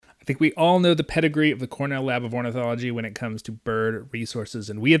think we all know the pedigree of the Cornell Lab of Ornithology when it comes to bird resources,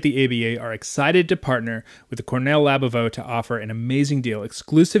 and we at the ABA are excited to partner with the Cornell Lab of O to offer an amazing deal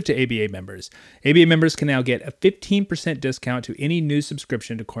exclusive to ABA members. ABA members can now get a 15% discount to any new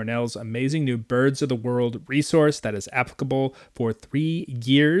subscription to Cornell's amazing new Birds of the World resource that is applicable for 3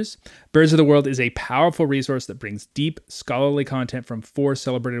 years. Birds of the World is a powerful resource that brings deep, scholarly content from 4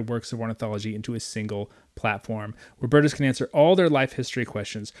 celebrated works of ornithology into a single platform where birders can answer all their life history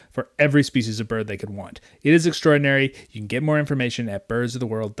questions for every species of bird they could want. It is extraordinary. You can get more information at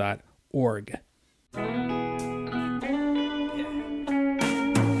birdsoftheworld.org.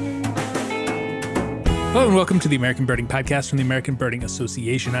 Hello and welcome to the American Birding Podcast from the American Birding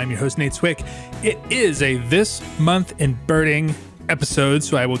Association. I'm your host, Nate Swick. It is a This Month in Birding episode,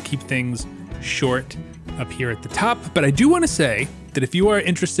 so I will keep things short up here at the top. But I do want to say that if you are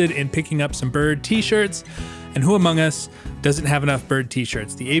interested in picking up some bird t-shirts, and who among us doesn't have enough bird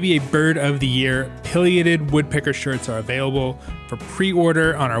t-shirts, the ABA Bird of the Year pileated woodpecker shirts are available for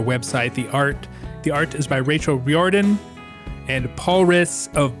pre-order on our website. The art is by Rachel Riordan and Paul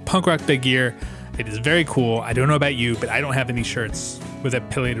Riss of Punk Rock Big Ear. It is very cool. I don't know about you, but I don't have any shirts with a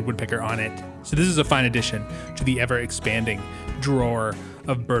pileated woodpecker on it. So this is a fine addition to the ever-expanding drawer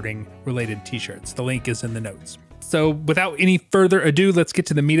of birding-related t-shirts. The link is in the notes. So without any further ado, let's get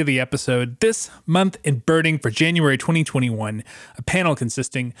to the meat of the episode. This Month in Birding for January 2021, a panel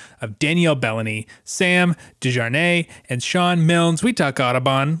consisting of Danielle Bellany, Sam Desjarnais, and Sean Milnes. We talk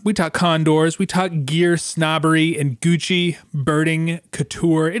Audubon, we talk condors, we talk gear snobbery and Gucci birding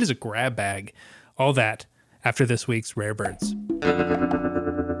couture. It is a grab bag. All that after this week's Rare Birds.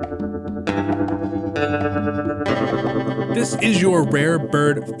 This is your Rare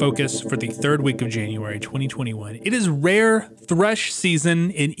Bird focus for the third week of January 2021. It is rare thrush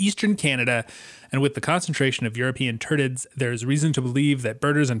season in eastern Canada, and with the concentration of European turdids, there's reason to believe that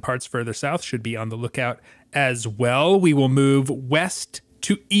birders in parts further south should be on the lookout as well. We will move west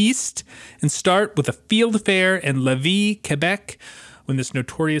to east and start with a field fair in Lévis, Quebec. When this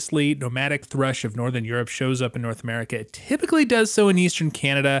notoriously nomadic thrush of northern Europe shows up in North America, it typically does so in eastern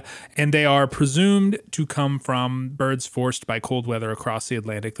Canada, and they are presumed to come from birds forced by cold weather across the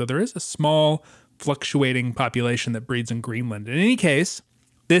Atlantic, though there is a small, fluctuating population that breeds in Greenland. In any case,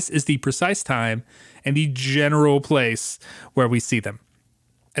 this is the precise time and the general place where we see them.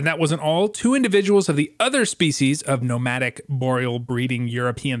 And that wasn't all. 2 individuals of the other species of nomadic boreal breeding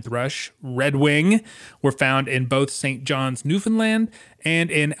European thrush, redwing, were found in both St. John's, Newfoundland,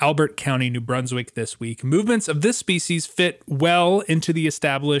 and in Albert County, New Brunswick this week. Movements of this species fit well into the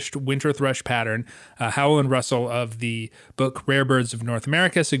established winter thrush pattern. Howell and Russell of the book Rare Birds of North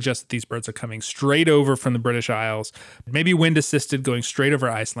America suggest that these birds are coming straight over from the British Isles, maybe wind-assisted going straight over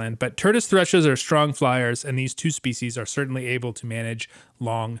Iceland. But Turdus thrushes are strong flyers, and these 2 species are certainly able to manage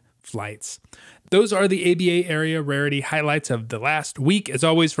long flights. Those are the ABA area rarity highlights of the last week. As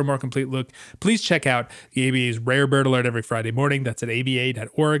always, for a more complete look, please check out the ABA's Rare Bird Alert every Friday morning. That's at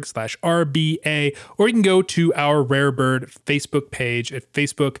aba.org/RBA, or you can go to our Rare Bird Facebook page at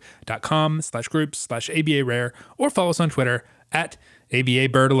facebook.com/groups/ABA Rare, or follow us on Twitter at ABA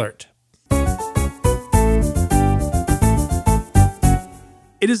Bird Alert.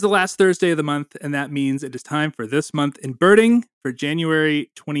 It is the last Thursday of the month, and that means it is time for This Month in Birding for January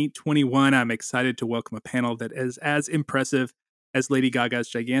 2021. I'm excited to welcome a panel that is as impressive as Lady Gaga's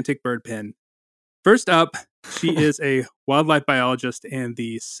gigantic bird pen. First up, she is a wildlife biologist and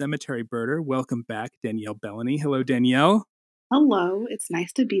the cemetery birder. Welcome back, Danielle Bellany. Hello, Danielle. Hello, it's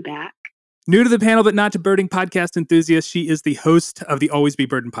nice to be back. New to the panel, but not to birding podcast enthusiasts, she is the host of the Always Be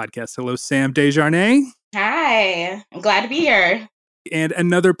Birding podcast. Hello, Sam Desjarnais. Hi, I'm glad to be here. And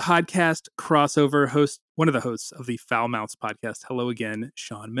another podcast crossover host, one of the hosts of the Foul Mouths podcast. Hello again,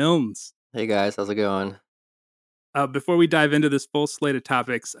 Sean Milnes. Hey guys, how's it going? Before we dive into this full slate of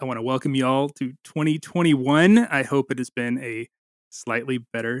topics, I want to welcome you all to 2021. I hope it has been a slightly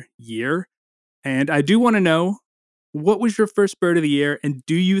better year. And I do want to know, what was your first bird of the year? And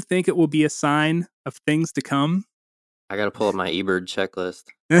do you think it will be a sign of things to come? I got to pull up my eBird checklist.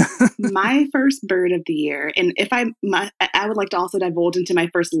 My first bird of the year, and if I would like to also divulge into my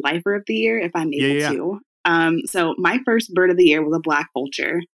first lifer of the year, if I'm able to. So my first bird of the year was a black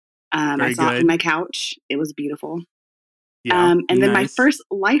vulture. I saw it from my couch. It was beautiful. Yeah, and then my first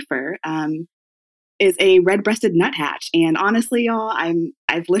lifer is a red-breasted nuthatch. And honestly, y'all,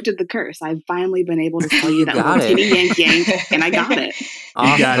 I've lifted the curse. I've finally been able to tell you that little kitty yank, and I got it.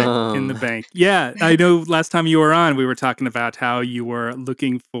 Awesome. You got it in the bank. Yeah, I know last time you were on, we were talking about how you were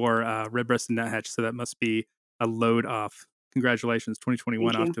looking for red-breasted nuthatch, so that must be a load off. Congratulations,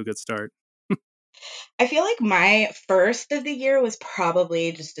 2021 off to a good start. I feel like my first of the year was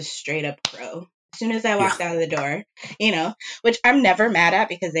probably just a straight up crow. As soon as I walked out of the door, which I'm never mad at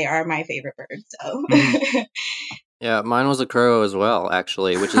because they are my favorite birds. So, Yeah, mine was a crow as well,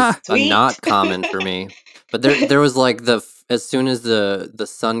 actually, which is not common for me. But there was like as soon as the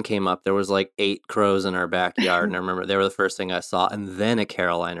sun came up, there was like 8 crows in our backyard, and I remember they were the first thing I saw, and then a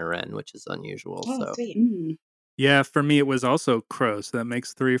Carolina wren, which is unusual. Oh, so sweet. Yeah, for me it was also crows. So that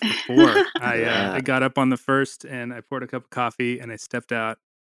makes 3 for 4. I got up on the first and I poured a cup of coffee and I stepped out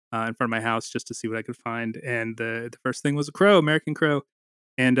in front of my house just to see what I could find. And the first thing was a crow, American crow.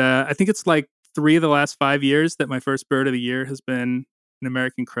 And I think it's like 3 of the last 5 years that my first bird of the year has been an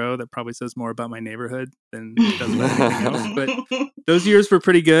American crow. That probably says more about my neighborhood than it does about anything else. But those years were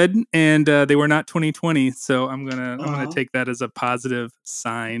pretty good, and they were not 2020. So I'm gonna take that as a positive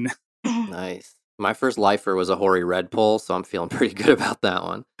sign. Nice. My first lifer was a hoary redpoll, so I'm feeling pretty good about that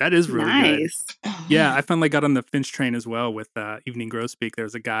one. That is really nice. Good. Yeah, I finally got on the Finch train as well with Evening Grosbeak.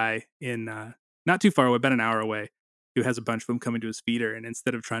 There's a guy in not too far away, about an hour away, who has a bunch of them coming to his feeder. And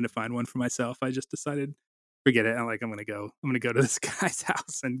instead of trying to find one for myself, I just decided, forget it. I'm gonna go to this guy's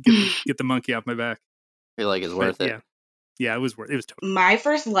house and get the monkey off my back. I feel like it's worth it. Yeah, it was totally. My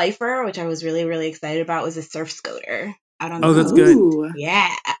first lifer, which I was really, really excited about, was a surf scoter out on the that's good.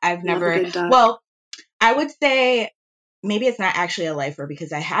 Yeah, I've never. Well, I would say maybe it's not actually a lifer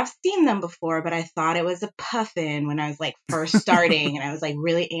because I have seen them before, but I thought it was a puffin when I was like first starting, and I was like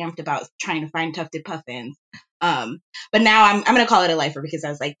really amped about trying to find tufted puffins. But now I'm gonna call it a lifer because I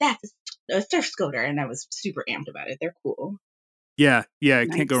was like, that's a surf scoter, and I was super amped about it. They're cool. Yeah, nice.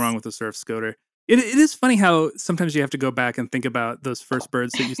 Can't go wrong with a surf scoter. It is funny how sometimes you have to go back and think about those first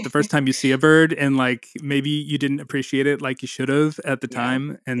birds that the first time you see a bird, and like maybe you didn't appreciate it like you should have at the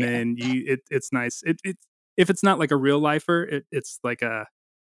time, and then it's nice. If it's not like a real lifer, it's like a,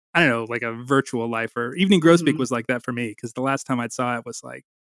 I don't know, like a virtual lifer. Evening Grosbeak was like that for me because the last time I saw it was like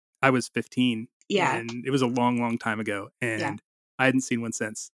I was 15. Yeah, and it was a long, long time ago, and I hadn't seen one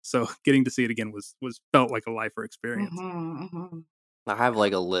since. So getting to see it again was felt like a lifer experience. I have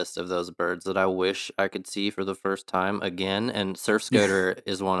like a list of those birds that I wish I could see for the first time again, and surf scoter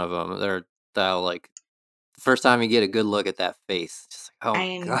is one of them. They're like the first time you get a good look at that face, just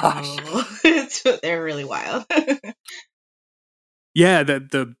like, oh gosh, they're really wild. Yeah,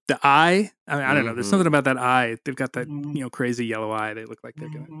 the eye. I mean, I don't know. There's something about that eye. They've got that crazy yellow eye. They look like they're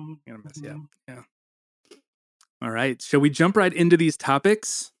gonna mess you up. Yeah. All right. Shall we jump right into these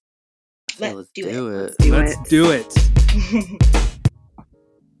topics? Let's do it. Let's do it.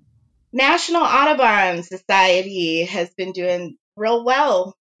 National Audubon Society has been doing real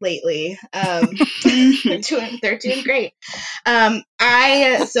well lately. They're doing great.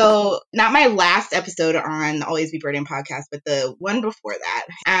 So not my last episode on the Always Be Birding podcast, but the one before that,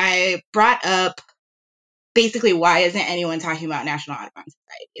 I brought up basically why isn't anyone talking about National Audubon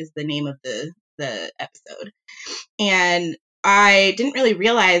Society is the name of the episode. And I didn't really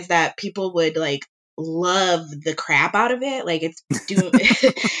realize that people would like love the crap out of it. Like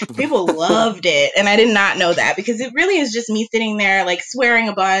people loved it, and I did not know that because it really is just me sitting there like swearing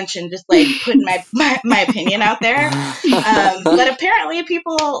a bunch and just like putting my opinion out there. But apparently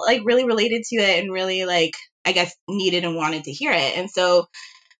people like really related to it and really like I guess needed and wanted to hear it. And so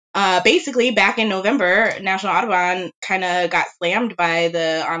basically back in November, National Audubon kind of got slammed by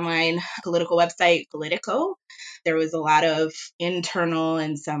the online political website Politico. There was a lot of internal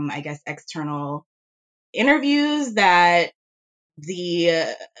and some, I guess, external interviews that the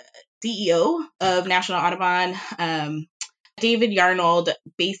CEO of National Audubon, David Yarnold,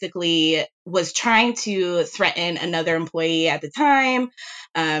 basically was trying to threaten another employee at the time,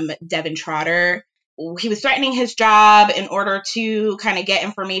 Devin Trotter. He was threatening his job in order to kind of get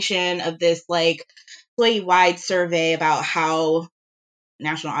information of this like employee-wide survey about how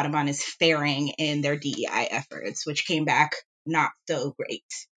National Audubon is faring in their DEI efforts, which came back not so great,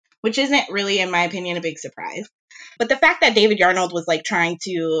 which isn't really, in my opinion, a big surprise. But the fact that David Yarnold was like trying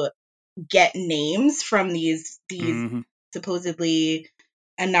to get names from these supposedly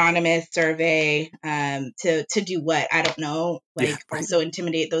anonymous survey to do what, I don't know, like also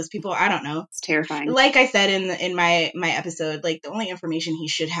intimidate those people, I don't know. It's terrifying. Like I said in my episode, like the only information he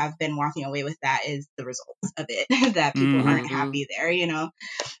should have been walking away with that is the results of it, that people aren't happy there,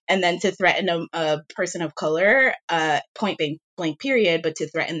 and then to threaten a person of color, point blank period, but to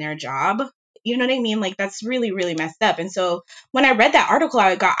threaten their job, you know what I mean? Like that's really, really messed up. And so when I read that article,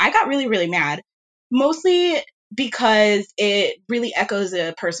 I got really, really mad, mostly because it really echoes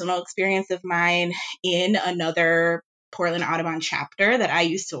a personal experience of mine in another Portland Audubon chapter that I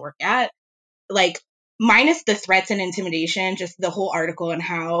used to work at. Like minus the threats and intimidation, just the whole article and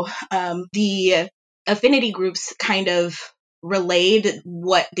how the affinity groups kind of relayed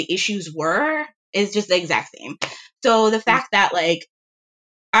what the issues were is just the exact same. So the fact that like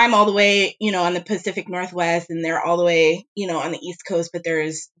I'm all the way, on the Pacific Northwest and they're all the way, on the East Coast, but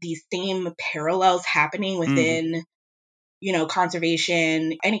there's these same parallels happening within,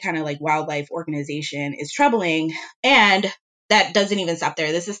 conservation, any kind of like wildlife organization is troubling. And that doesn't even stop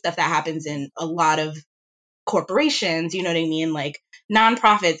there. This is stuff that happens in a lot of corporations, you know what I mean? Like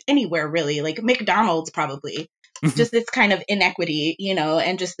nonprofits, anywhere really, like McDonald's probably. Just this kind of inequity,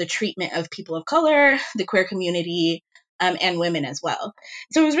 and just the treatment of people of color, the queer community, and women as well.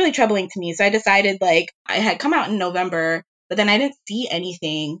 So it was really troubling to me. So I decided I had come out in November, but then I didn't see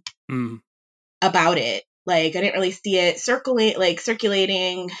anything about it. Like I didn't really see it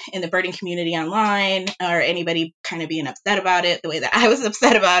circulating in the birding community online or anybody kind of being upset about it the way that I was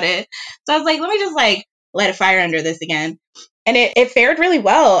upset about it. So I was like, let me just let a fire under this again. And it fared really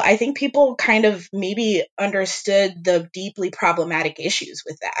well. I think people kind of maybe understood the deeply problematic issues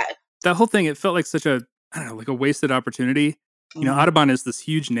with that. That whole thing, it felt like such a wasted opportunity. Audubon is this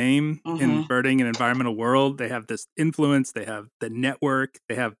huge name in birding and environmental world. They have this influence. They have the network.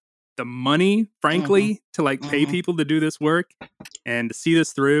 They have the money, frankly, to pay people to do this work and to see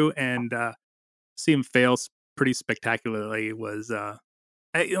this through and see him fail pretty spectacularly was,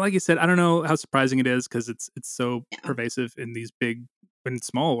 like you said, I don't know how surprising it is because it's so pervasive in these big and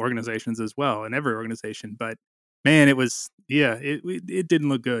small organizations as well, in every organization. But man, it was, it didn't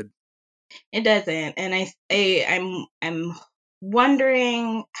look good. It doesn't, and I'm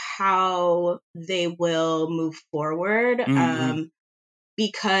wondering how they will move forward,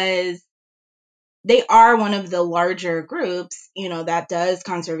 because they are one of the larger groups, that does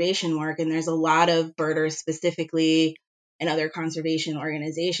conservation work, and there's a lot of birders specifically and other conservation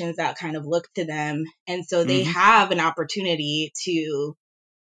organizations that kind of look to them, and so they have an opportunity to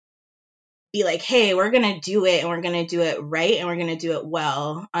be like, hey, we're going to do it and we're going to do it right and we're going to do it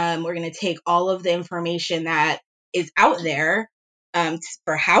well. We're going to take all of the information that is out there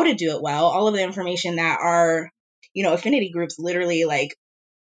for how to do it well, all of the information that our, affinity groups literally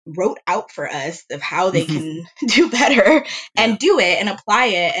wrote out for us of how they can do better and do it and apply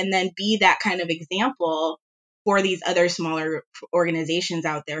it and then be that kind of example for these other smaller organizations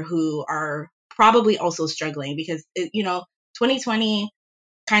out there who are probably also struggling because, 2020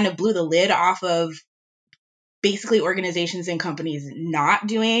 kind of blew the lid off of basically organizations and companies not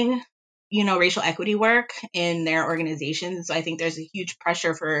doing, racial equity work in their organizations. So I think there's a huge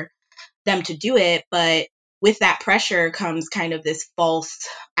pressure for them to do it. But with that pressure comes kind of this false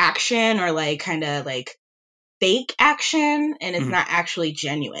action or fake action, and it's not actually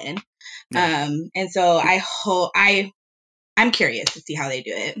genuine. And so I'm curious to see how they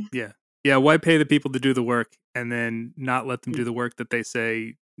do it. Yeah. Why pay the people to do the work and then not let them do the work that they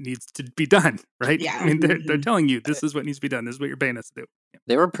say needs to be done, right? Yeah. I mean, they're telling you this is what needs to be done. This is what you're paying us to do. Yeah.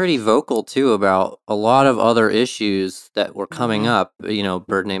 They were pretty vocal too about a lot of other issues that were coming up,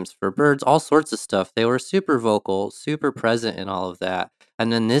 bird names for birds, all sorts of stuff. They were super vocal, super present in all of that.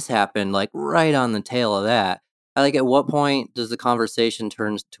 And then this happened right on the tail of that. At what point does the conversation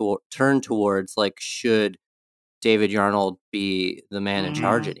turn towards should David Yarnold be the man in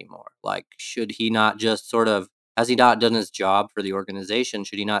charge anymore? Should he not just sort of, has he not done his job for the organization?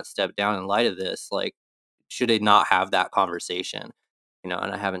 Should he not step down in light of this? Should he not have that conversation?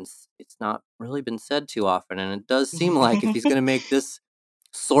 And it's not really been said too often. And it does seem like if he's going to make this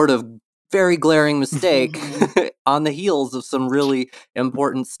sort of very glaring mistake on the heels of some really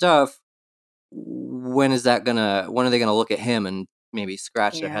important stuff, when are they going to look at him and maybe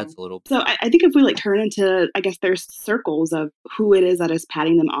scratch their heads a little bit? So I think if we turn into, I guess there's circles of who it is that is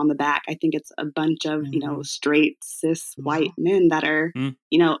patting them on the back. I think it's a bunch of, straight, cis, white men that are,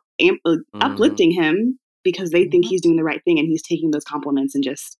 uplifting him because they think he's doing the right thing and he's taking those compliments and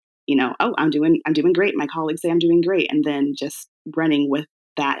just, oh, I'm doing great. My colleagues say I'm doing great. And then just running with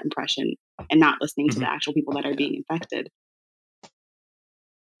that impression and not listening to the actual people that are being infected.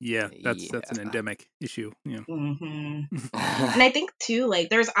 Yeah, that's an endemic issue. Yeah. And I think too,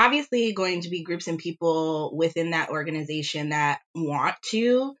 there's obviously going to be groups and people within that organization that want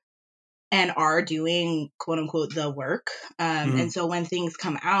to and are doing quote unquote the work. And so when things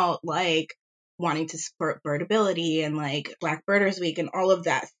come out wanting to support birdability and Black Birders Week and all of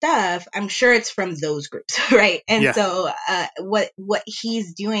that stuff, I'm sure it's from those groups, right? And so what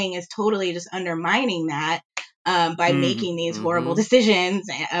he's doing is totally just undermining that. By making these horrible decisions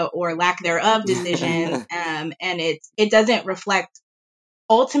or lack thereof decisions. And it doesn't reflect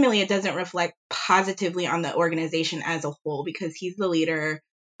positively on the organization as a whole because he's the leader.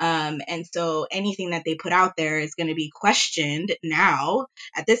 And so anything that they put out there is going to be questioned now.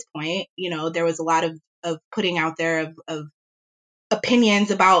 At this point, there was a lot of putting out there of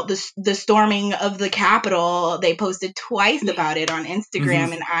opinions about the storming of the Capitol. They posted twice about it on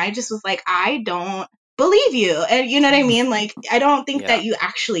Instagram, and I just was like, I don't believe you. And you know what I mean? Like, I don't think that you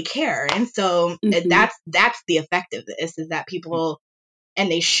actually care. And so that's the effect of this, is that people,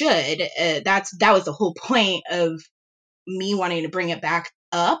 and they should, that was the whole point of me wanting to bring it back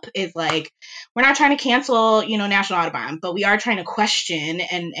up, is like, we're not trying to cancel, National Audubon, but we are trying to question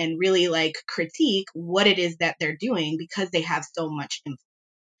and really like critique what it is that they're doing, because they have so much influence.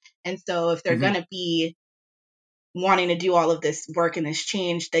 And so if they're going to be wanting to do all of this work and this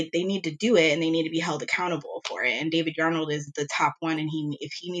change, they need to do it, and they need to be held accountable for it. And David Yarnold is the top one, and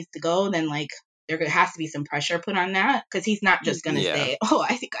if he needs to go, then like there has to be some pressure put on that, because he's not just going to say, oh,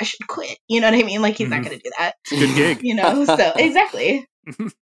 I think I should quit. You know what I mean? Like, he's not going to do that. It's a good gig. So exactly.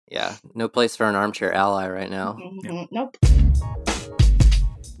 Yeah, no place for an armchair ally right now. Nope.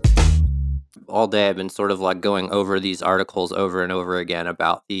 All day I've been sort of like going over these articles over and over again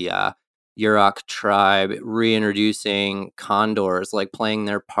about the Yurok tribe reintroducing condors, like playing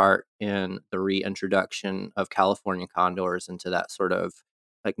their part in the reintroduction of California condors into that sort of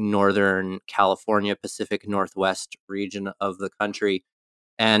like Northern California, Pacific Northwest region of the country.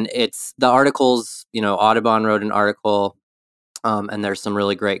 And it's the articles, Audubon wrote an article, and there's some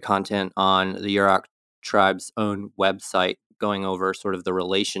really great content on the Yurok tribe's own website going over sort of the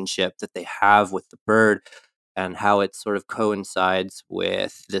relationship that they have with the bird and how it sort of coincides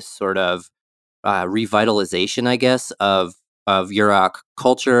with this sort of revitalization, I guess, of Yurok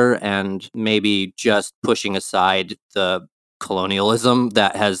culture, and maybe just pushing aside the colonialism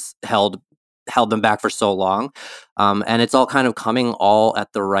that has held them back for so long. And it's all kind of coming all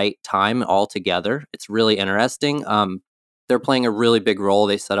at the right time, all together. It's really interesting. They're playing a really big role.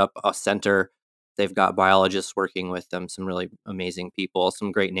 They set up a center. They've got biologists working with them, some really amazing people.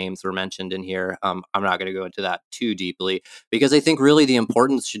 Some great names were mentioned in here. I'm not going to go into that too deeply, because I think really the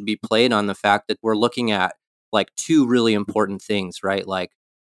importance should be played on the fact that we're looking at like two really important things, right? Like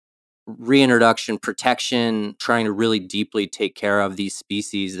reintroduction, protection, trying to really deeply take care of these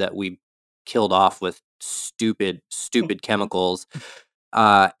species that we killed off with stupid chemicals,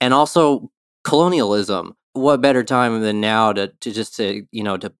 and also colonialism. What better time than now to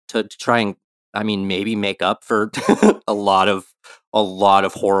try and, I mean, maybe make up for a lot of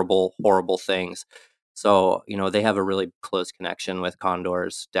horrible things. So, they have a really close connection with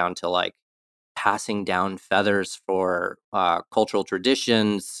condors, down to like passing down feathers for cultural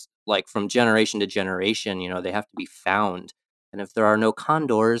traditions, like from generation to generation. They have to be found. And if there are no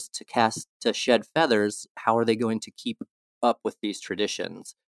condors to shed feathers, how are they going to keep up with these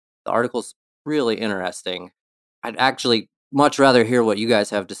traditions? The article's really interesting. I'd actually much rather hear what you guys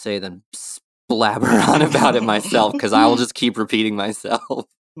have to say than blabber on about it myself, because I will just keep repeating myself.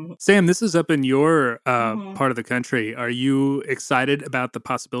 Sam, this is up in your part of the country. Are you excited about the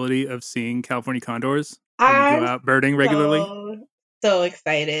possibility of seeing California condors when you go out birding regularly? So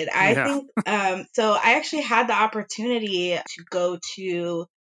excited. I think so I actually had the opportunity to go to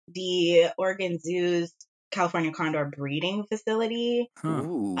the Oregon Zoo's California condor breeding facility,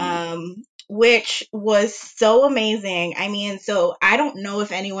 which was so amazing. I mean, so I don't know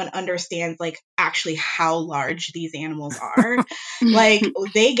if anyone understands like actually how large these animals are. Like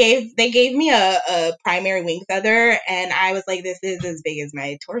they gave me a primary wing feather, and I was like, this is as big as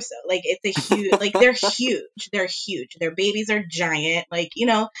my torso. Like, it's a huge, like they're huge. Their babies are giant, like,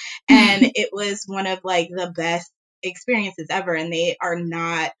 and it was one of like the best experiences ever. And they are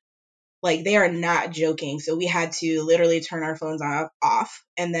not joking. So we had to literally turn our phones off,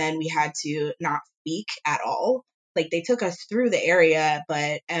 and then we had to not speak at all. Like, they took us through the area,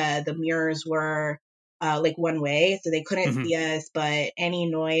 but the mirrors were like one way, so they couldn't see us. But any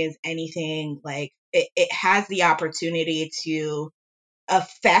noise, anything, like it has the opportunity to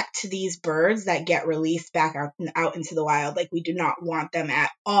affect these birds that get released back out into the wild. Like, we do not want them at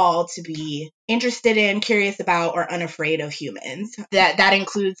all to be interested in, curious about, or unafraid of humans. That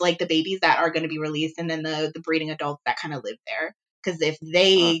includes like the babies that are going to be released, and then the breeding adults that kind of live there. Because if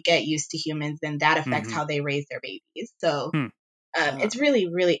they get used to humans, then that affects how they raise their babies. So it's really,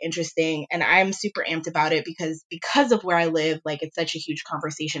 really interesting. And I'm super amped about it because of where I live. Like, it's such a huge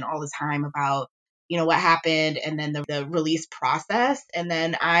conversation all the time about what happened, and then the release process. And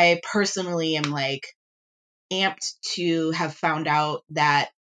then I personally am like amped to have found out that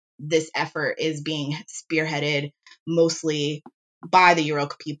this effort is being spearheaded mostly by the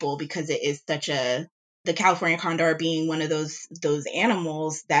Yurok people, because it is the California condor being one of those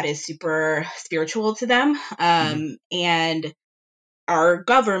animals that is super spiritual to them. And our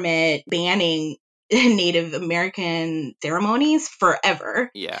government banning Native American ceremonies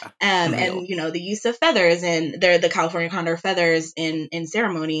forever. Yeah. And you know, the use of feathers, and they're the California condor feathers in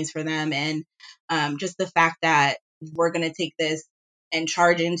ceremonies for them, and just the fact that we're going to take this and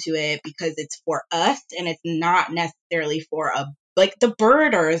charge into it because it's for us and it's not necessarily for like the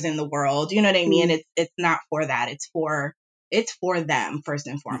birders in the world, you know what I mean? It's not for that. It's for them first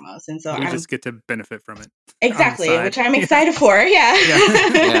and foremost. And so we just get to benefit from it. Exactly, which I'm excited for.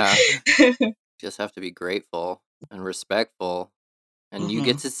 Yeah. Just have to be grateful and respectful. And you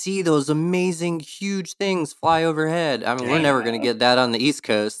get to see those amazing, huge things fly overhead. I mean, we're never going to get that on the East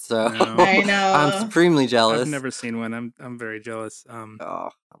Coast, so I know. I'm supremely jealous. I've never seen one. I'm very jealous. I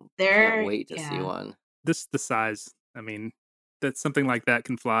can't wait to see one. The size. I mean, that something like that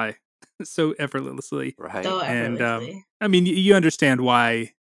can fly so effortlessly. Right. So effortlessly. And I mean, you understand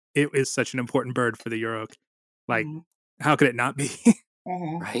why it is such an important bird for the Yurok. Like, how could it not be?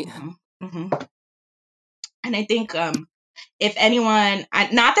 Right. And I think if anyone,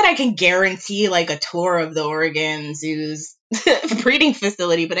 not that I can guarantee like a tour of the Oregon Zoo's breeding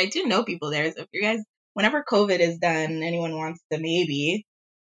facility, but I do know people there. So if you guys, whenever COVID is done, anyone wants to maybe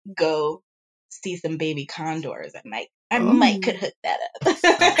go see some baby condors, I might could hook that up.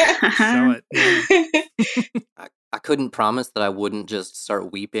 Sell it. I couldn't promise that I wouldn't just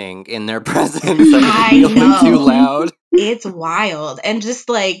start weeping in their presence. I know. Too loud. It's wild. And just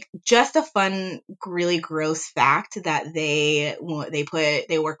a fun, really gross fact that they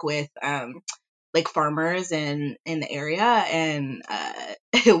work with like farmers in the area, and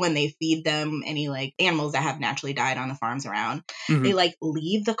when they feed them any like animals that have naturally died on the farms around, they like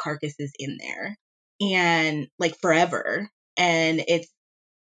leave the carcasses in there and like forever. And it's,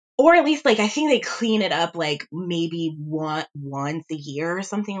 or at least like I think they clean it up like maybe once a year or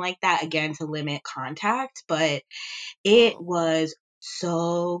something like that, again to limit contact. But it was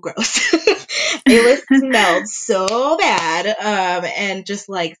so gross. It smelled so bad, and just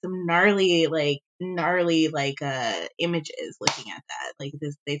like some gnarly images looking at that. Like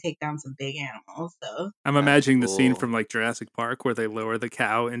this, they take down some big animals. So I'm imagining the scene from like Jurassic Park where they lower the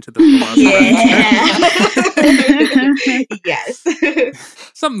cow into the yeah. Yes.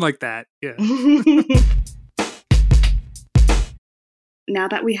 Something like that. Yeah. Now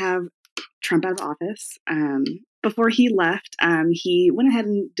that we have Trump out of office, before he left, he went ahead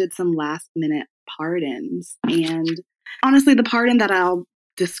and did some last-minute pardons. And honestly, the pardon that I'll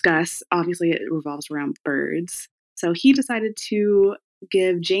discuss, obviously, it revolves around birds. So he decided to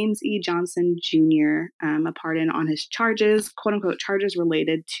give James E. Johnson Jr. A pardon on his charges, quote-unquote, charges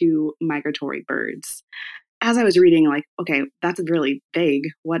related to migratory birds. As I was reading, like, okay, that's really vague.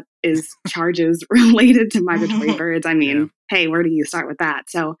 What is charges related to migratory birds? I mean, hey, where do you start with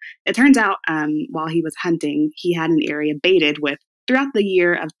that? So it turns out while he was hunting, he had an area baited with, throughout the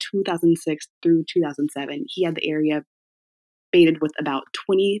year of 2006 through 2007, he had the area baited with about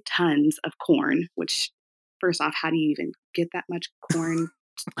 20 tons of corn, which, first off, how do you even get that much corn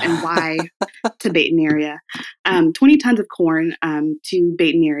and why to bait an area? 20 tons of corn to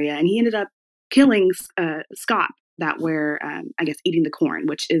bait an area. And he ended up killing scott that were, I guess, eating the corn,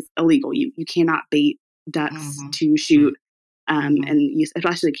 which is illegal. You cannot bait ducks to shoot, and you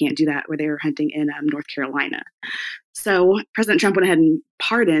especially can't do that where they were hunting in North Carolina. So President Trump went ahead and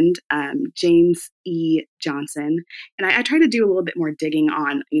pardoned James E. Johnson. And I tried to do a little bit more digging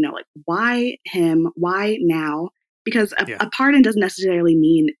on, like, why him? Why now? Because a pardon doesn't necessarily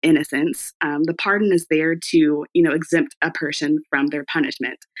mean innocence. The pardon is there to, exempt a person from their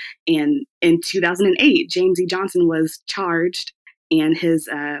punishment. And in 2008, James E. Johnson was charged, and his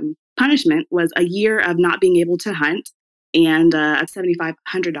punishment was a year of not being able to hunt and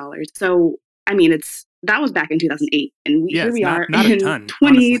 $7,500. So, I mean, that was back in 2008, and here we are in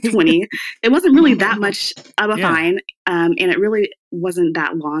 2020. It wasn't really that much of a fine, and it really wasn't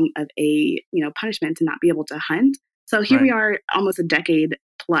that long of a punishment to not be able to hunt. So here we are almost a decade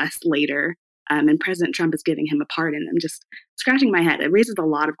plus later, and President Trump is giving him a pardon. I'm just scratching my head. It raises a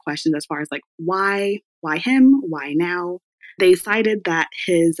lot of questions as far as like, why him? Why now? They cited that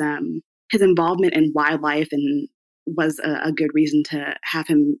his involvement in wildlife and was a good reason to have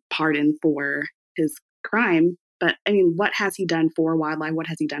him pardoned for his crime. But I mean, what has he done for wildlife? What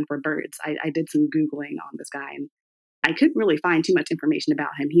has he done for birds? I did some Googling on this guy, and I couldn't really find too much information about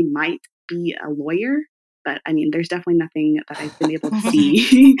him. He might be a lawyer, but I mean, there's definitely nothing that I've been able to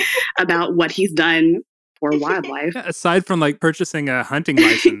see about what he's done for wildlife. Yeah, aside from like purchasing a hunting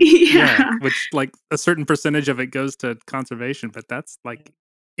license, which like a certain percentage of it goes to conservation, but that's like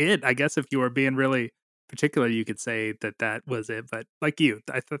it, I guess, if you were being really particular you could say that was it. But like you,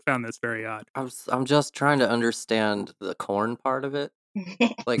 I found this very odd. I'm just trying to understand the corn part of it.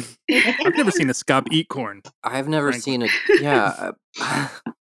 Like, I've never seen a scub eat corn. I've never seen it. Yeah.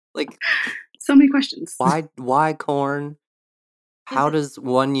 Like, so many questions. Why corn? How does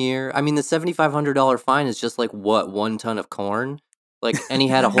 1 year? I mean, the $7,500 fine is just like what, 1 ton of corn? Like, and he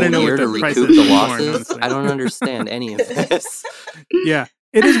had a whole year to recoup the losses. I don't understand any of this. Yeah,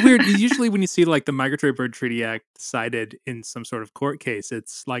 it is weird. Usually, when you see like the Migratory Bird Treaty Act cited in some sort of court case,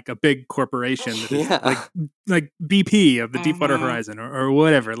 it's like a big corporation that is like BP of the Deepwater Horizon or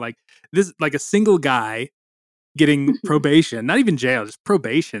whatever. Like this, like a single guy getting probation, not even jail, just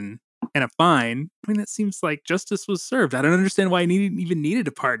probation and a fine. I mean, that seems like justice was served. I don't understand why he even needed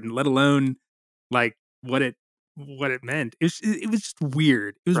a pardon, let alone like what it meant. It was just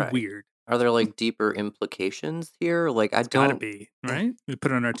weird. It was weird. Are there like deeper implications here? Like, it's gotta be, right? We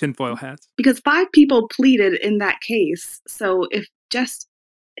put on our tinfoil hats. Because 5 people pleaded in that case. So if just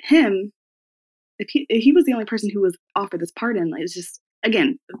him, if he was the only person who was offered this pardon, like, it's just,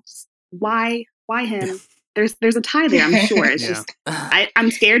 again, why him? There's a tie there, I'm sure. It's just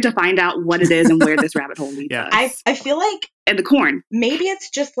I'm scared to find out what it is and where this rabbit hole leads us. I feel like and the corn. Maybe it's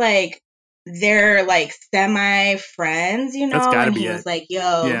just like they're like semi friends, you know? That's gotta and be he was like,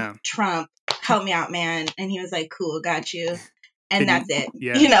 yo, Trump, help me out, man. And he was like, cool, got you. And that's it.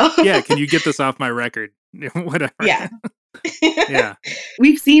 Yeah. You know? Yeah, can you get this off my record? Whatever. Yeah. Yeah.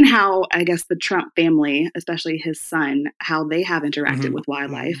 We've seen how, I guess, the Trump family, especially his son, how they have interacted with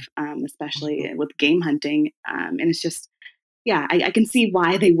wildlife, especially with game hunting. And it's just, I can see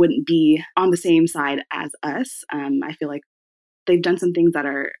why they wouldn't be on the same side as us. I feel like they've done some things that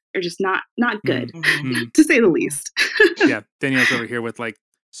are just not good, to say the least. Yeah, Danielle's over here with like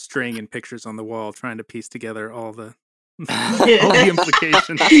string and pictures on the wall, trying to piece together all the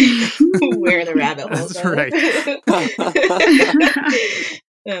implications. Where the rabbit holes That's are. right.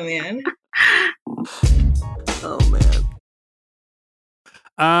 Oh man. Oh man.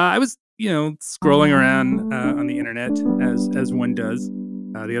 I was, scrolling around on the internet as one does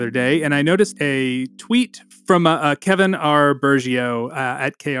the other day, and I noticed a tweet from Kevin R. Bergio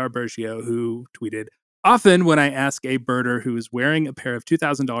at KR Bergio, who tweeted, "Often when I ask a birder who is wearing a pair of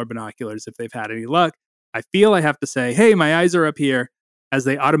 $2,000 binoculars if they've had any luck, I feel I have to say, hey, my eyes are up here, as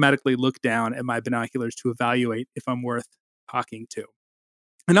they automatically look down at my binoculars to evaluate if I'm worth talking to."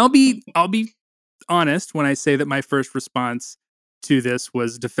 And I'll be honest when I say that my first response to this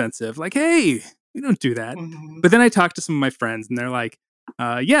was defensive, like, hey, we don't do that. But then I talked to some of my friends and they're like,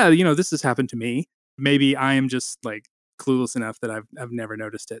 this has happened to me. Maybe I am just like clueless enough that I've never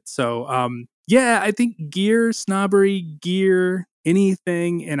noticed it. So I think gear snobbery,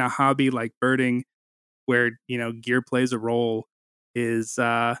 anything in a hobby like birding where gear plays a role is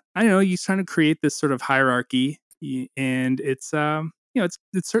he's trying to create this sort of hierarchy, and it's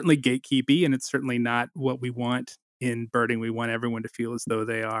it's certainly gatekeepy, and it's certainly not what we want in birding. We want everyone to feel as though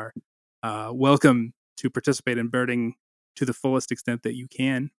they are welcome to participate in birding to the fullest extent that you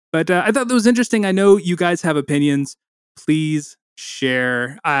can. But I thought that was interesting. I know you guys have opinions. Please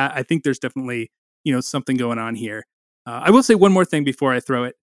share. I think there's definitely something going on here. I will say one more thing before I throw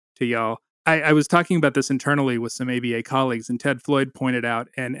it to y'all. I was talking about this internally with some ABA colleagues, and Ted Floyd pointed out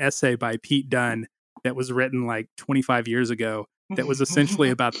an essay by Pete Dunn that was written like 25 years ago that was essentially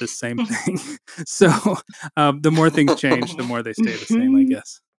about this same thing. So the more things change, the more they stay the same, I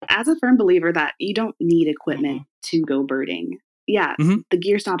guess. As a firm believer that you don't need equipment to go birding, the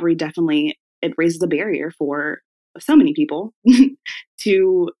gear snobbery definitely, it raises a barrier for so many people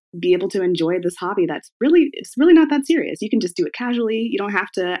to be able to enjoy this hobby it's really not that serious. You can just do it casually. You don't have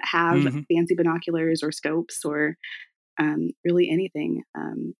to have fancy binoculars or scopes or really anything.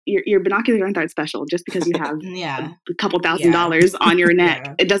 Your binoculars aren't that special just because you have a couple $1,000s on your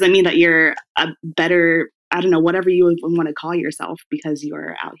neck. It doesn't mean that you're a better, I don't know, whatever you would want to call yourself because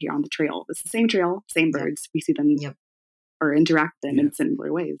you're out here on the trail. It's the same trail, same birds. We see them or interact with them in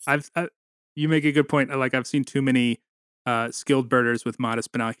similar ways. You make a good point. Like, I've seen too many skilled birders with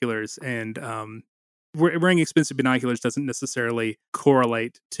modest binoculars, and wearing expensive binoculars doesn't necessarily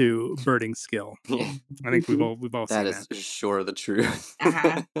correlate to birding skill. I think we've all seen that. That is sure the truth.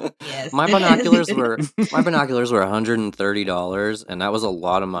 Yes. My binoculars were $130, and that was a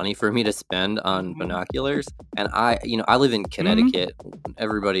lot of money for me to spend on binoculars. And I live in Connecticut.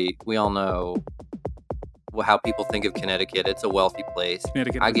 Everybody, we all know how people think of Connecticut. It's a wealthy place.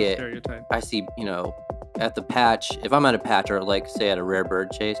 Connecticut is a stereotype. I see, at the patch, if I'm at a patch or like say at a rare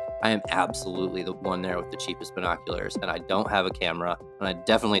bird chase, I am absolutely the one there with the cheapest binoculars, and I don't have a camera, and I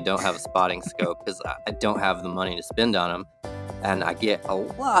definitely don't have a spotting scope because I don't have the money to spend on them, and I get a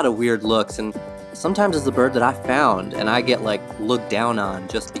lot of weird looks. And sometimes it's a bird that I found and I get like looked down on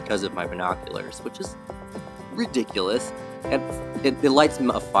just because of my binoculars, which is ridiculous. And it lights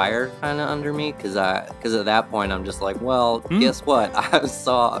a fire kind of under me because at that point I'm just like, well, guess what? I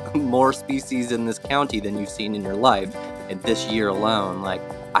saw more species in this county than you've seen in your life, and this year alone, like,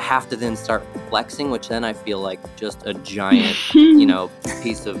 I have to then start flexing, which then I feel like just a giant,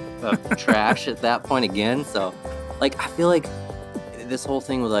 piece of trash at that point again. So, like, I feel like this whole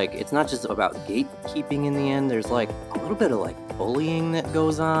thing with, like, it's not just about gatekeeping in the end. There's, like, a little bit of, like, bullying that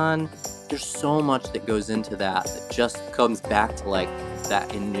goes on. There's so much that goes into that just comes back to, like,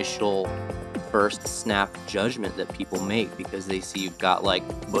 that initial first snap judgment that people make because they see you've got like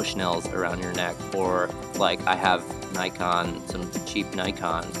Bushnells around your neck, or like I have some cheap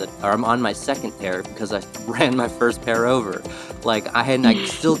Nikons that are on my second pair because I ran my first pair over. Like I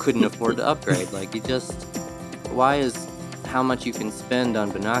still couldn't afford to upgrade. Like why is how much you can spend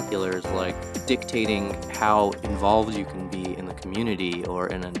on binoculars like dictating how involved you can be in the community or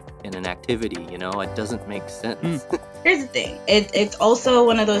in an activity? It doesn't make sense. Here's the thing. It's also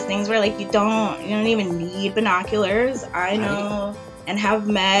one of those things where like you don't even need binoculars. I know and have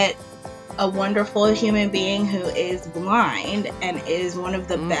met a wonderful human being who is blind and is one of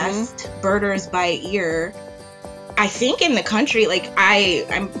the best birders by ear, I think, in the country. Like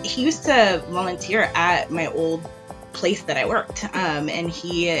he used to volunteer at my old place that I worked, and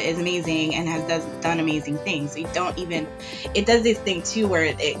he is amazing and has done amazing things. So it does this thing too where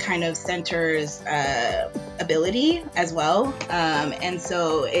it kind of centers ability as well, and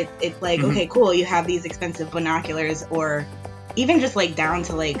so it's like, okay, cool, you have these expensive binoculars, or even just like down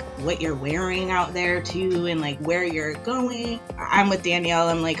to like what you're wearing out there too, and like where you're going. I'm with Danielle.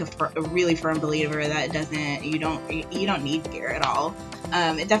 I'm like a really firm believer that you don't need gear at all.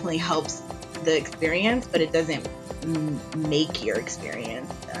 It definitely helps the experience, but it doesn't make your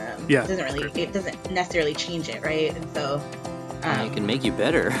experience. It doesn't necessarily change it, right? And so it can make you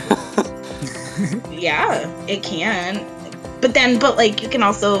better. Yeah, it can. But like you can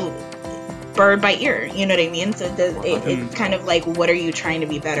also bird by ear, you know what I mean? So it's kind of like, what are you trying to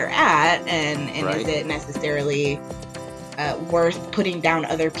be better at, and right. Is it necessarily worth putting down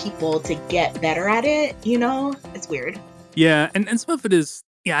other people to get better at it? It's weird. Yeah, and some of it is.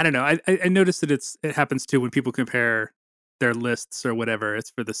 Yeah, I don't know. I noticed that it happens too when people compare their lists or whatever. It's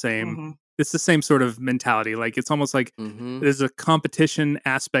for the same. It's the same sort of mentality. Like it's almost like there's a competition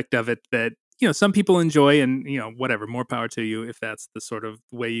aspect of it that some people enjoy, and whatever. More power to you if that's the sort of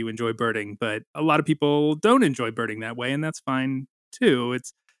way you enjoy birding. But a lot of people don't enjoy birding that way, and that's fine too.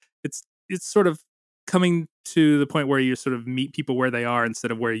 It's sort of coming to the point where you sort of meet people where they are instead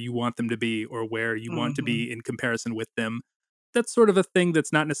of where you want them to be or where you want to be in comparison with them. That's sort of a thing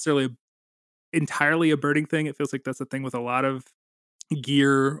that's not necessarily entirely a birding thing. It feels like that's a thing with a lot of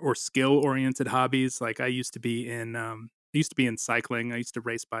gear or skill oriented hobbies. Like I used to be in cycling. I used to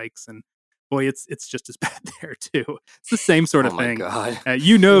race bikes, and boy, it's just as bad there too. It's the same sort of thing. God.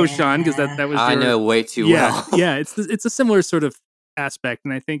 Sean, because that was I know way too well. Yeah, it's a similar sort of aspect,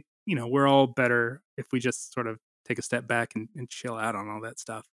 and I think we're all better if we just sort of take a step back and chill out on all that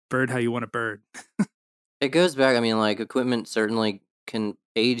stuff. Bird how you want to bird. It goes back. I mean, like equipment certainly can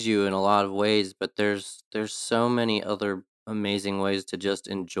aid you in a lot of ways, but there's so many other amazing ways to just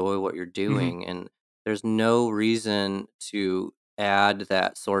enjoy what you're doing, and there's no reason to add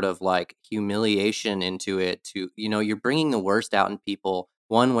that sort of like humiliation into it. You're bringing the worst out in people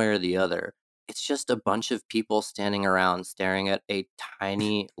one way or the other. It's just a bunch of people standing around staring at a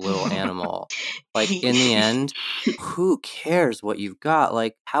tiny little animal. Like in the end, who cares what you've got?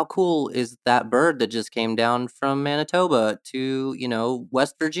 Like, how cool is that bird that just came down from Manitoba to,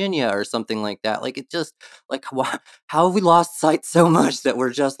 West Virginia or something like that? Like, it just, like, how have we lost sight so much that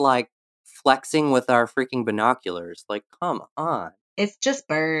we're just like flexing with our freaking binoculars? Like, come on. It's just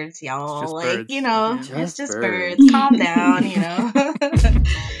birds, y'all. Like, birds. It's just birds. Calm down,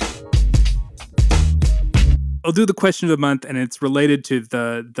 I'll do the question of the month, and it's related to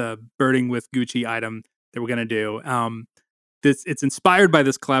the birding with Gucci item that we're gonna do. It's inspired by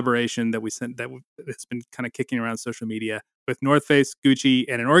this collaboration that we sent that it's been kind of kicking around social media with North Face, Gucci,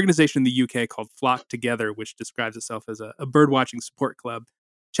 and an organization in the UK called Flock Together, which describes itself as a bird watching support club,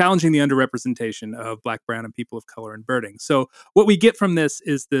 challenging the underrepresentation of Black, brown, and people of color in birding. So what we get from this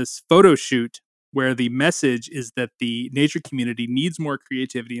is this photo shoot where the message is that the nature community needs more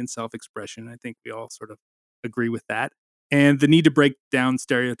creativity and self-expression. I think we all sort of agree with that. And the need to break down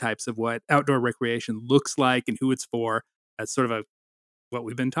stereotypes of what outdoor recreation looks like and who it's for. That's sort of what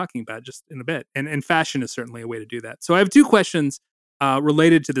we've been talking about just in a bit. And fashion is certainly a way to do that. So I have two questions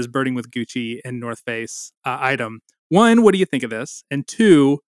related to this birding with Gucci and North Face item. One, what do you think of this? And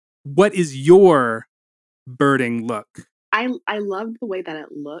two, what is your birding look? I love the way that it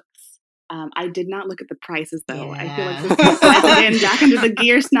looks. I did not look at the prices though. Yeah. I feel like this is again back into the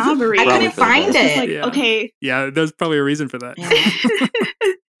gear snobbery. I couldn't find it. Like, okay. Yeah, there's probably a reason for that. Yeah.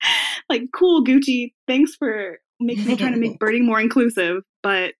 Like, cool, Gucci. Thanks for trying to make birding more inclusive,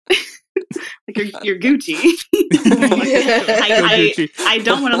 but like you're Gucci. I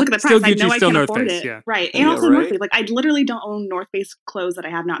don't want to look at the price. I know I can afford it. Yeah. Right. And also North Face. Like, I literally don't own North Face clothes that I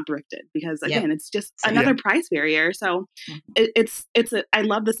have not thrifted because again, it's just another price barrier. So I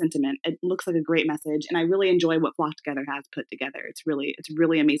love the sentiment. It looks like a great message, and I really enjoy what Flock Together has put together. It's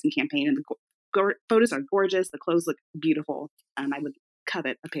really amazing campaign, and the photos are gorgeous. The clothes look beautiful. I would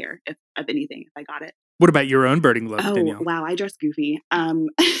covet a pair of anything if I got it. What about your own birding look, Danielle? Wow, I dress goofy. I'm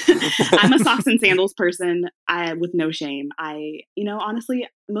a socks and sandals person. With no shame. Honestly,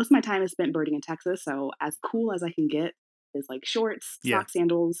 most of my time is spent birding in Texas. So as cool as I can get is like shorts, socks,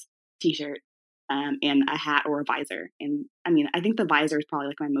 sandals, t-shirt, and a hat or a visor. And I mean, I think the visor is probably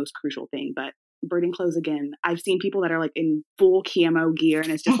like my most crucial thing. But birding clothes, again, I've seen people that are like in full camo gear,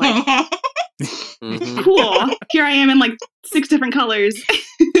 and it's just like. Cool. Here I am in like 6 different colors,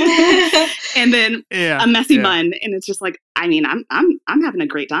 and then a messy bun, and it's just like, I mean, I'm having a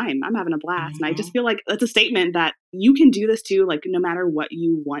great time. I'm having a blast, and I just feel like that's a statement that you can do this too. Like, no matter what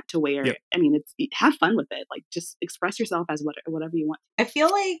you want to wear, I mean, have fun with it. Like, just express yourself as whatever you want. I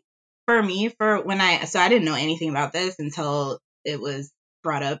feel like for me, I didn't know anything about this until it was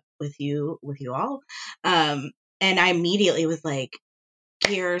brought up with you all, and I immediately was like,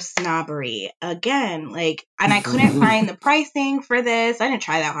 gear snobbery again, like, and I couldn't find the pricing for this. I didn't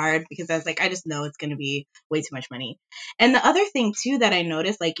try that hard because I was like, I just know it's going to be way too much money. And the other thing too that I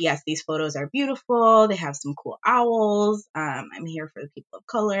noticed, like, yes, these photos are beautiful. They have some cool owls. I'm here for the people of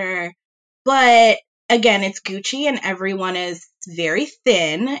color, but again, it's Gucci and everyone is very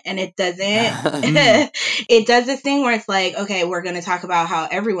thin, and it doesn't it does this thing where it's like, okay, we're going to talk about how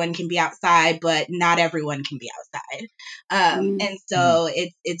everyone can be outside, but not everyone can be outside. And so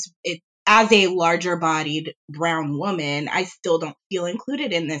it's as a larger bodied brown woman, I still don't feel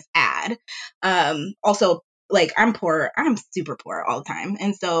included in this ad. Also, like, I'm super poor all the time,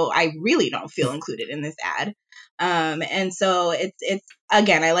 and so I really don't feel included in this ad. And so it's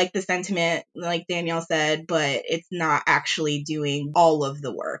again, I like the sentiment, like Danielle said, but it's not actually doing all of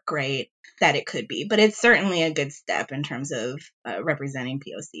the work, right, that it could be. But it's certainly a good step in terms of representing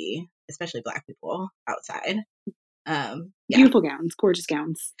POC, especially Black people outside. Beautiful gowns, gorgeous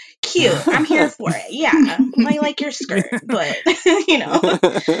gowns. Cute. I'm here for it. Yeah. I like your skirt, but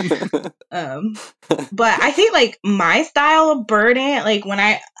but I think like my style of birding, like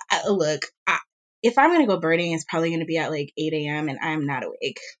when if I'm going to go birding, it's probably going to be at like 8 a.m. and I'm not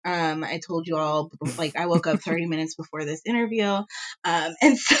awake. I told you all, like, I woke up 30 minutes before this interview.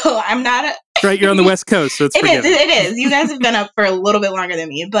 And so I'm not right, you're on the West Coast, so it is. You guys have been up for a little bit longer than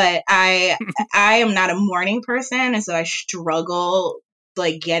me, but I am not a morning person, and so I struggle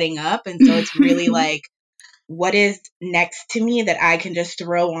like getting up, and so it's really like, what is next to me that I can just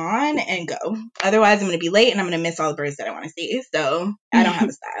throw on and go? Otherwise, I'm going to be late and I'm going to miss all the birds that I want to see. So I don't have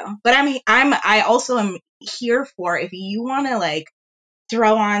a style, but I also am here for, if you want to like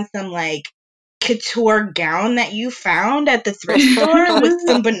throw on some like couture gown that you found at the thrift store with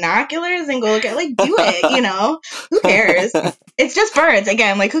some binoculars and go look at, like, do it, who cares? It's just birds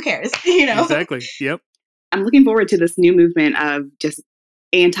again, like, who cares? Exactly. Yep. I'm looking forward to this new movement of just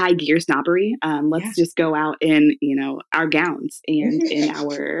anti-gear snobbery. Let's just go out in, our gowns and in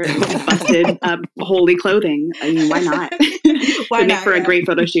our busted up holy clothing. I mean, why not? Why not? For a great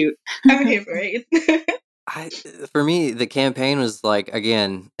photo shoot. I'm here for it. For me, the campaign was like,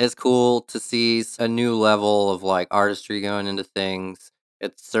 again, it's cool to see a new level of like artistry going into things.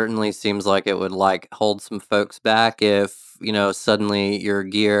 It certainly seems like it would like hold some folks back if, suddenly your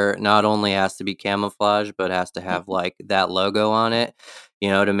gear not only has to be camouflage, but has to have like that logo on it,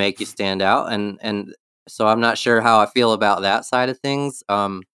 to make you stand out. And so I'm not sure how I feel about that side of things.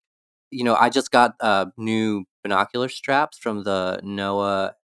 I just got new binocular straps from the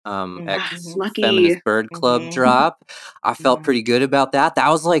NOAA Feminist Bird Club drop. I felt pretty good about that. That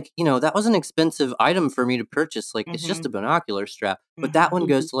was like, that was an expensive item for me to purchase. Like, it's just a binocular strap, but that one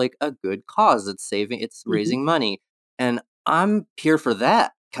goes to like a good cause. It's raising money. And I'm here for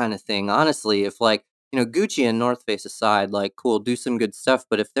that kind of thing. Honestly, if like, Gucci and North Face aside, like, cool, do some good stuff.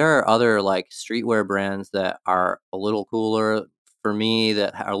 But if there are other like streetwear brands that are a little cooler for me,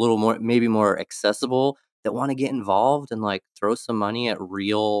 that are a little more, maybe more accessible, that want to get involved and like throw some money at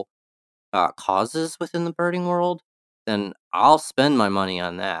real causes within the birding world, then I'll spend my money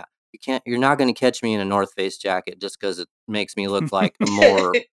on that. You're not going to catch me in a North Face jacket just because it makes me look like a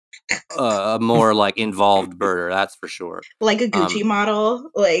more a more like involved birder, that's for sure. Like a Gucci model,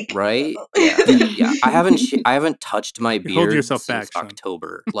 like right? Yeah. I haven't touched my beard since back,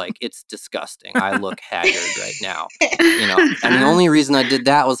 October. Like it's disgusting. I look haggard right now. And the only reason I did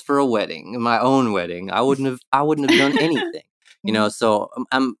that was for a wedding, my own wedding. I wouldn't have done anything. So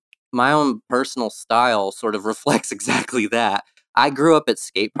my own personal style sort of reflects exactly that. I grew up at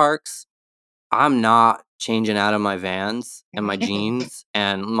skate parks. I'm not changing out of my Vans and my jeans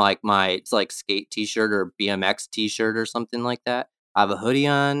and like my skate t-shirt or BMX t-shirt or something like that. I have a hoodie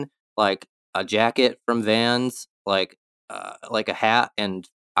on, like a jacket from Vans, like a hat, and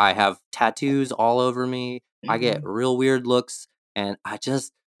I have tattoos all over me. I get real weird looks, and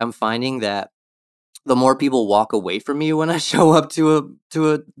I'm finding that the more people walk away from me when I show up to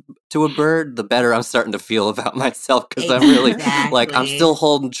a bird, the better I'm starting to feel about myself, because I'm really like I'm still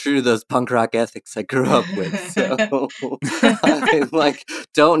holding true to those punk rock ethics I grew up with. So I like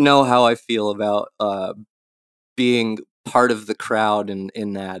don't know how I feel about being part of the crowd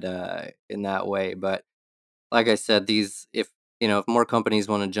in that way. But like I said, if more companies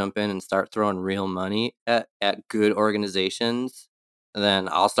want to jump in and start throwing real money at good organizations, then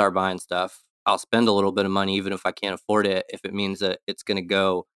I'll start buying stuff. I'll spend a little bit of money, even if I can't afford it, if it means that it's going to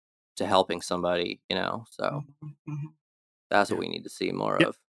go to helping somebody, so that's what we need to see more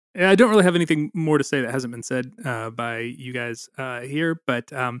of. Yeah, I don't really have anything more to say that hasn't been said by you guys here,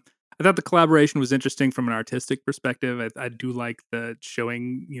 but I thought the collaboration was interesting from an artistic perspective. I do like the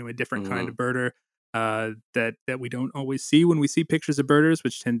showing, a different kind of birder that we don't always see when we see pictures of birders,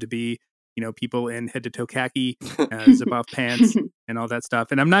 which tend to be people in head to toe khaki, zip off pants, and all that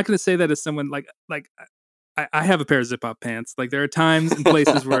stuff. And I'm not going to say that as someone like I have a pair of zip off pants. Like there are times and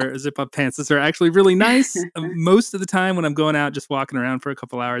places where zip off pants are actually really nice. Most of the time when I'm going out just walking around for a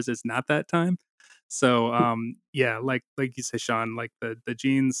couple hours, it's not that time. So like you say, Sean, like the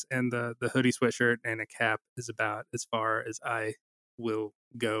jeans and the hoodie sweatshirt and a cap is about as far as I will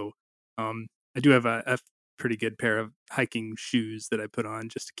go. I do have a pretty good pair of hiking shoes that I put on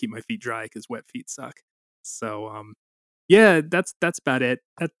just to keep my feet dry because wet feet suck. So that's about it.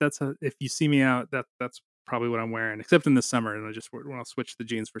 If you see me out, that's probably what I'm wearing, except in the summer, and I'll switch the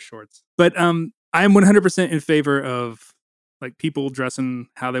jeans for shorts. But I'm 100% in favor of like people dressing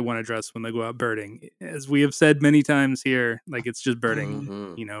how they want to dress when they go out birding. As we have said many times here, like it's just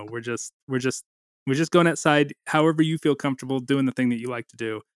birding. We're just going outside however you feel comfortable doing the thing that you like to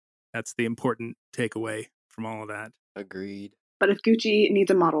do. That's the important takeaway from all of that. Agreed. But if Gucci needs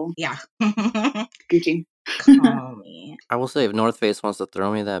a model, yeah, Gucci. Call me. I will say, if North Face wants to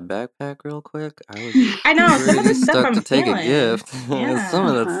throw me that backpack real quick, I know some of the stuff I'm take feeling. A gift. Yeah. Some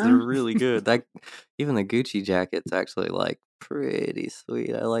of that's really good. That even the Gucci jacket's actually like pretty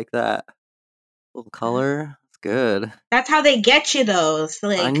sweet. I like that little color. It's good. That's how they get you, though. So,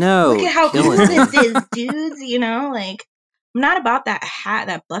 like, I know. Look at how cool this is, dudes. Like. I'm not about that hat,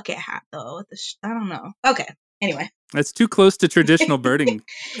 that bucket hat, though. I don't know. Okay. Anyway. That's too close to traditional birding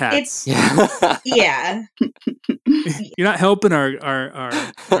hats. Yeah. You're not helping our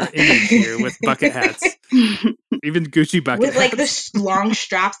image here with bucket hats. Even Gucci bucket with hats. Like the long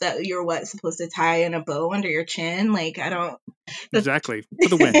straps that you're supposed to tie in a bow under your chin. Like I don't. Exactly for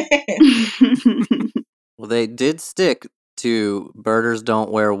the win. Well, they did stick to birders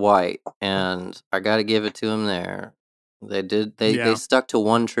don't wear white, and I got to give it to them there. They did. They stuck to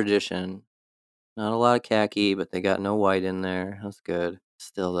one tradition. Not a lot of khaki, but they got no white in there. That's good.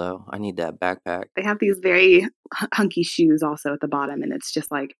 Still, though, I need that backpack. They have these very hunky shoes also at the bottom, and it's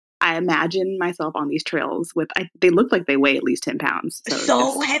just like I imagine myself on these trails with. They look like they weigh at least 10 pounds.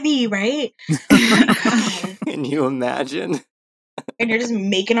 So heavy, right? Can you imagine? And you're just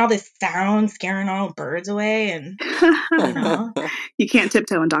making all this sound, scaring all birds away, and you can't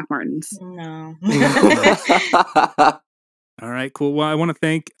tiptoe in Doc Martens. No. All right, cool. Well, I want to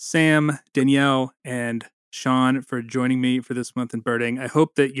thank Sam, Danielle, and Sean for joining me for this month in birding. I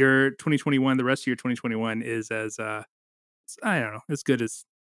hope that your 2021, the rest of your 2021, is as as good as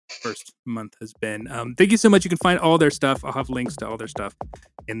first month has been. Thank you so much. You can find all their stuff. I'll have links to all their stuff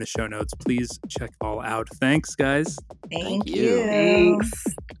in the show notes. Please check all out. Thanks, guys. Thank you. Thanks.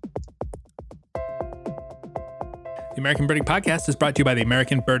 The American Birding Podcast is brought to you by the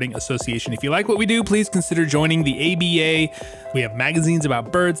American Birding Association. If you like what we do, please consider joining the ABA. We have magazines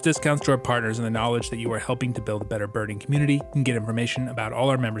about birds, discounts to our partners, and the knowledge that you are helping to build a better birding community. You can get information about all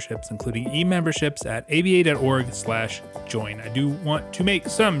our memberships, including e-memberships at aba.org/join. I do want to make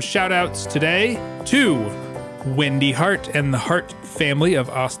some shout outs today to Wendy Hart and the Hart family of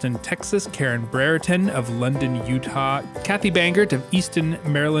Austin, Texas, Karen Brereton of London, Utah, Kathy Bangert of Easton,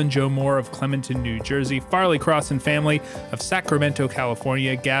 Maryland, Joe Moore of Clementon, New Jersey, Farley Cross and family of Sacramento,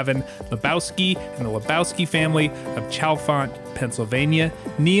 California, Gavin Lebowski and the Lebowski family of Chalfont, Pennsylvania,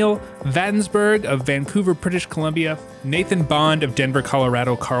 Neil Vansberg of Vancouver, British Columbia, Nathan Bond of Denver,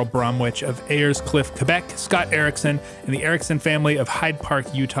 Colorado, Carl Bromwich of Ayers Cliff, Quebec, Scott Erickson and the Erickson family of Hyde Park,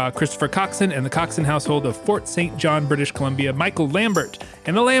 Utah, Christopher Coxon and the Coxon household of Fort St. John, British Columbia, Michael Lambert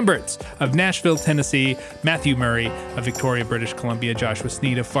and the Lamberts of Nashville, Tennessee, Matthew Murray of Victoria, British Columbia, Joshua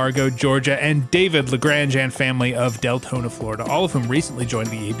Sneed of Fargo, Georgia, and David Lagrange and family of Deltona, Florida, all of whom recently joined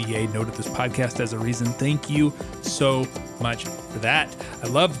the ABA, noted this podcast as a reason. Thank you so much for that. I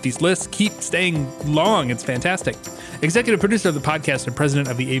love that these lists keep staying long. It's fantastic. Executive producer of the podcast and president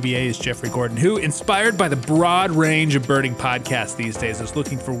of the ABA is Jeffrey Gordon, who, inspired by the broad range of birding podcasts these days, is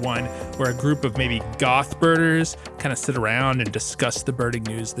looking for one where a group of maybe goth birders kind of sit around and discuss the birding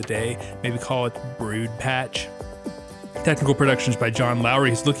news of the day. Maybe call it Brood Patch. Technical productions by John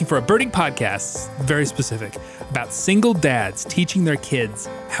Lowry, who's looking for a birding podcast, very specific, about single dads teaching their kids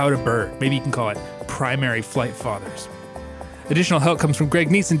how to bird. Maybe you can call it Primary Flight Fathers. Additional help comes from Greg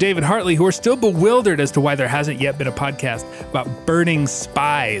Neese and David Hartley, who are still bewildered as to why there hasn't yet been a podcast about birding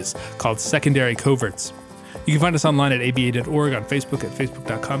spies called Secondary Coverts. You can find us online at aba.org, on Facebook at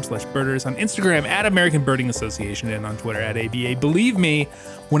facebook.com/birders, on Instagram at American Birding Association, and on Twitter at ABA. Believe me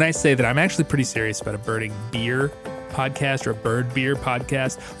when I say that I'm actually pretty serious about a birding beer podcast or a bird beer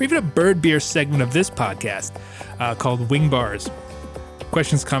podcast, or even a bird beer segment of this podcast called Wing Bars.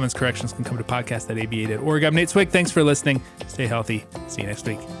 Questions, comments, corrections can come to podcast@aba.org. I'm Nate Swick. Thanks for listening. Stay healthy. See you next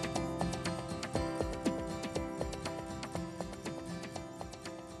week.